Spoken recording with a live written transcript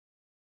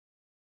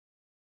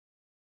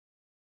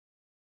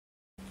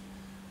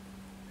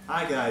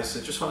Hi guys,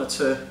 I just wanted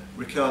to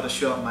record a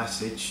short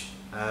message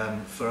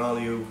for all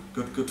you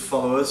good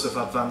followers of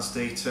Advanced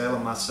Detail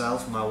and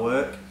myself and my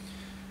work.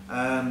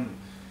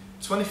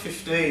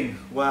 2015,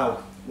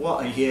 wow,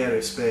 what a year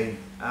it's been,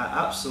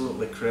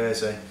 absolutely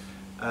crazy.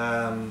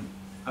 I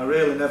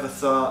really never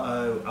thought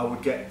I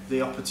would get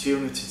the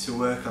opportunity to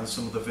work on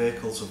some of the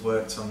vehicles I've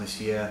worked on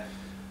this year.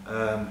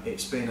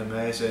 It's been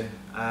amazing.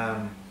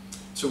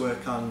 To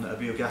work on a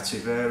Bugatti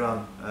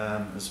Veyron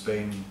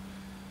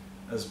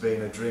has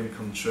been a dream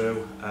come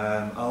true.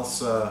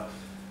 Also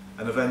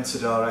an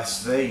Aventador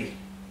SV,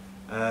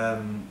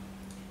 and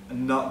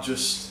not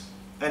just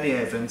any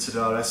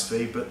Aventador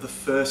SV, but the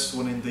first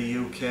one in the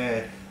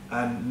UK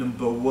and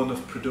 #1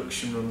 of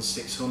production run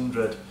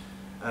 600.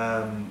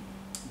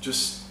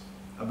 Just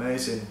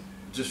amazing,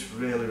 just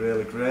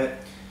really great.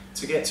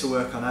 To get to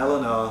work on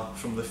Eleanor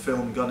from the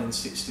film Gone in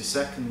 60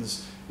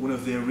 Seconds, one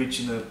of the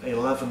original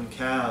 11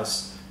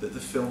 cars that the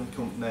film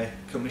company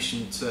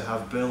commissioned to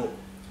have built.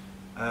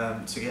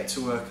 To get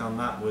to work on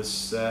that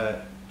was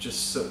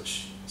just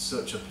such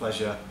a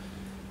pleasure.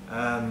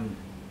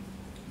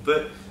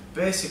 But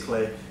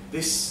basically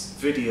this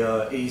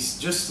video is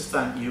just to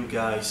thank you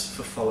guys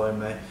for following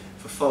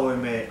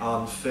me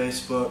on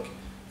Facebook,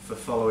 for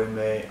following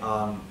me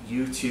on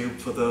YouTube,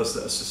 for those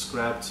that are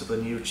subscribed to the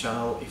new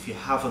channel. If you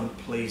haven't,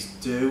 please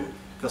do,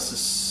 because there's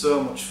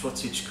so much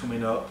footage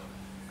coming up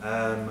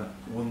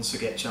once I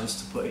get a chance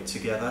to put it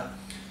together.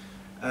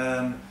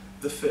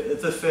 The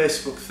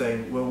Facebook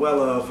thing, we're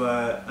well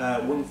over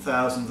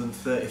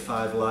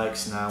 1,035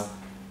 likes now,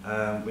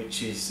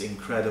 which is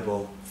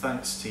incredible.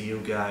 Thanks to you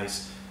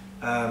guys.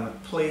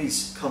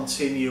 Please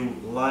continue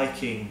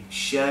liking,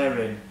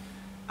 sharing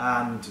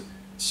and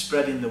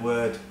spreading the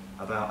word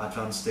about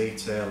Advanced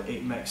Detail.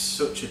 It makes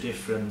such a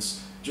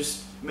difference.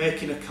 Just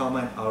making a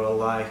comment or a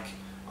like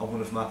on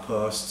one of my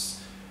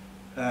posts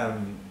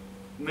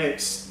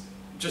makes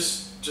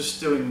just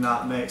doing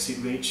that makes it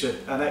reach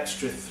an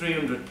extra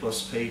 300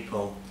 plus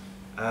people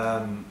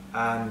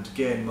and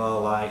gain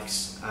more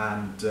likes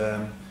and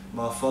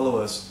more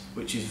followers,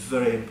 which is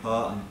very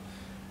important.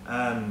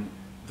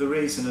 The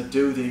reason I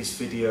do these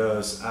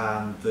videos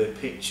and the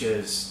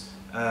pictures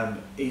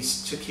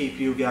is to keep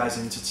you guys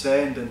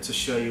entertained and to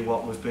show you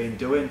what we've been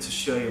doing, to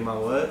show you my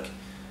work.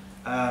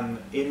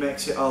 It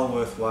makes it all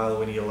worthwhile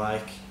when you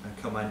like and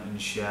comment and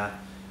share.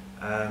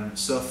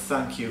 So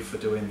thank you for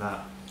doing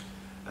that.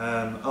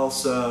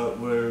 Also,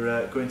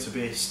 we're going to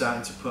be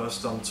starting to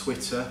post on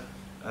Twitter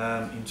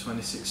in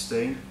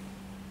 2016,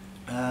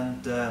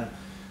 and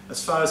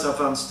as far as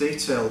Advanced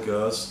Detail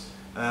goes,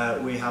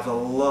 we have a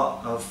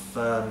lot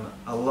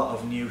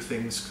of new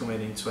things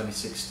coming in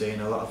 2016,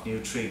 a lot of new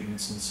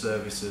treatments and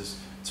services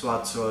to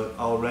add to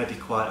already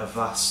quite a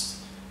vast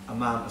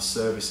amount of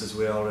services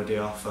we already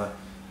offer.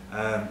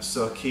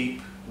 So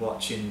keep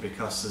watching,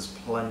 because there's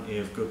plenty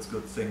of good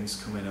things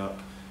coming up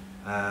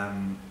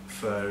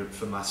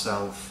for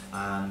myself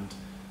and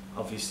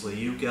obviously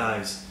you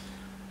guys.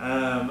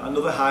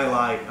 Another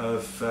highlight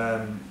of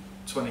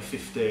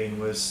 2015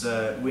 was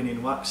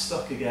winning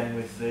Waxstock again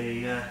with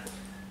the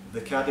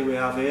caddy we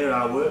have here,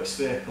 our works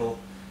vehicle.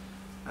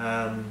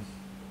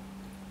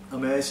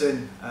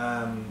 Amazing,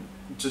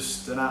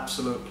 just an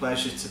absolute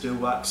pleasure to do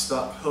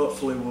Waxstock.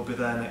 Hopefully we'll be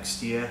there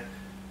next year,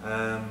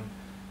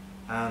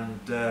 and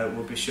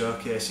we'll be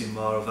showcasing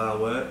more of our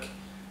work.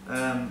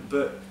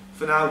 But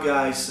for now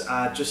guys,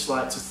 I'd just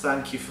like to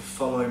thank you for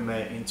following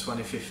me in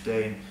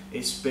 2015.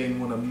 It's been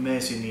one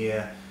amazing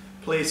year.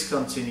 Please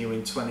continue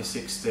in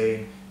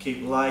 2016.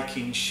 Keep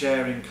liking,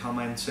 sharing,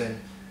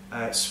 commenting,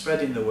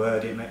 spreading the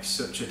word. It makes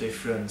such a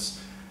difference.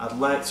 I'd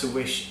like to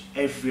wish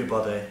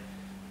everybody,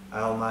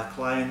 all my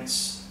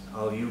clients,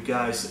 all you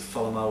guys that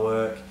follow my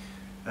work,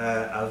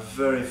 a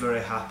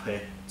very happy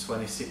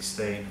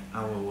 2016,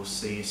 and we will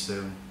see you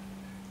soon.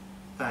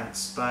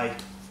 Thanks, bye.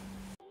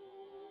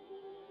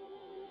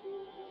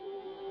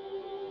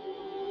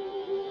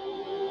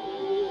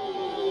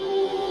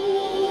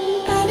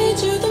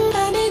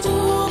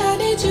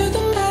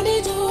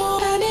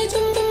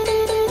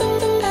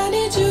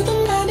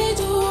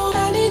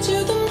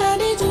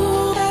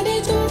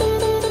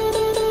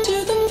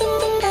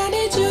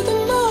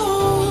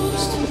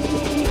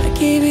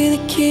 Gave you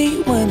the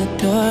key when the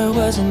door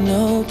wasn't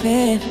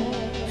open.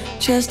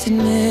 Just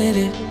admit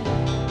it.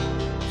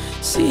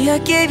 See, I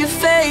gave you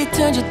faith,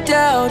 turned your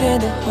doubt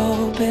into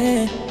hope,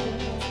 and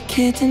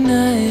can't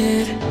deny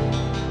it.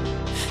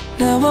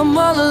 Now I'm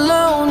all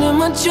alone and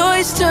my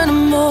joys turn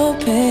them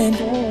open.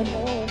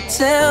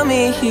 Tell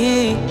me,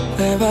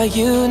 where are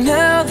you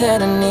now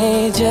that I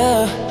need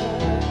you?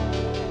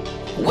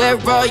 Where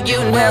are you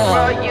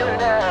now?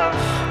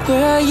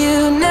 Where are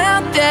you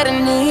now that I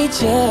need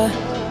you?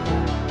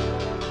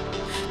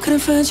 Couldn't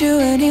find you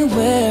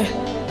anywhere.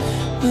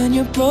 When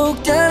you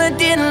broke down, I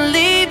didn't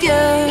leave you.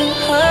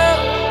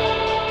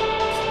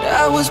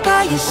 I was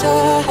by your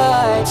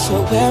side.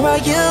 So where are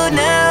you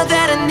now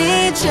that I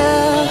need you?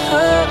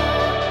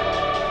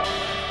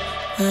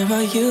 Where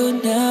are you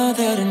now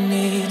that I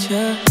need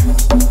you?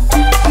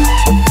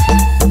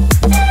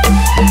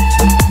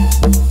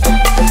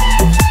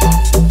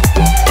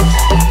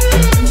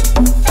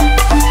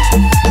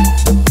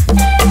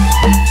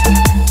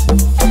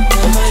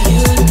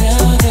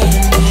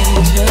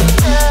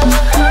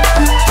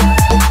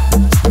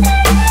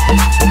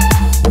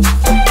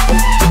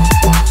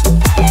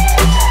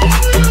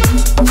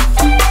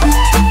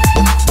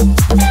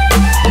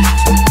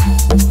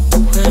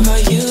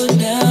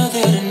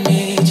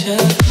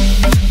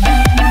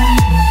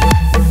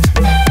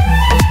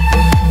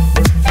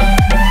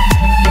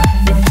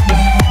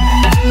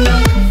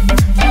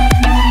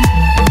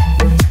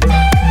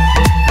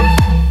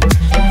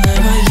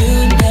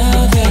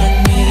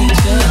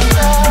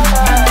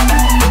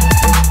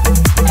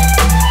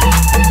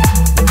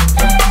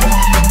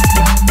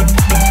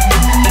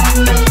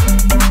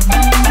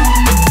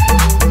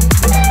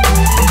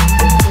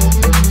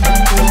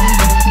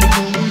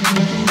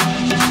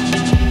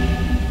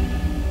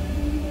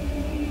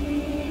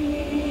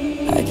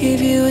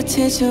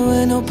 attention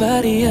when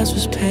nobody else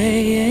was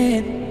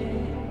paying.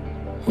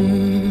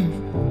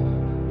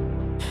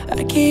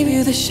 I gave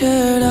you the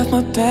shirt off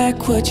my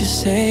back, what you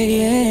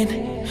saying,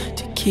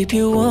 to keep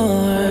you warm.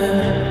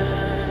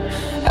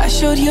 I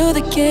showed you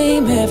the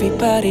game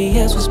everybody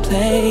else was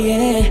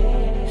playing,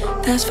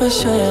 that's for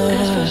sure.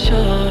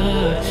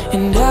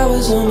 And I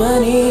was on my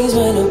knees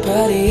when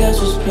nobody else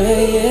was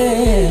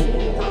praying.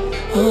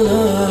 Oh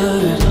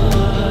Lord.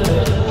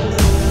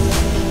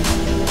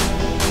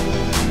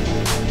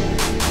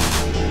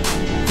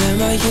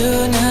 Where are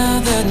you now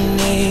that I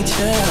need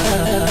you?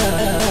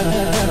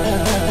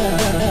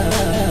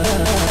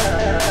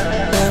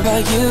 Where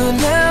are you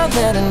now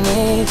that I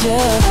need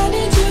you?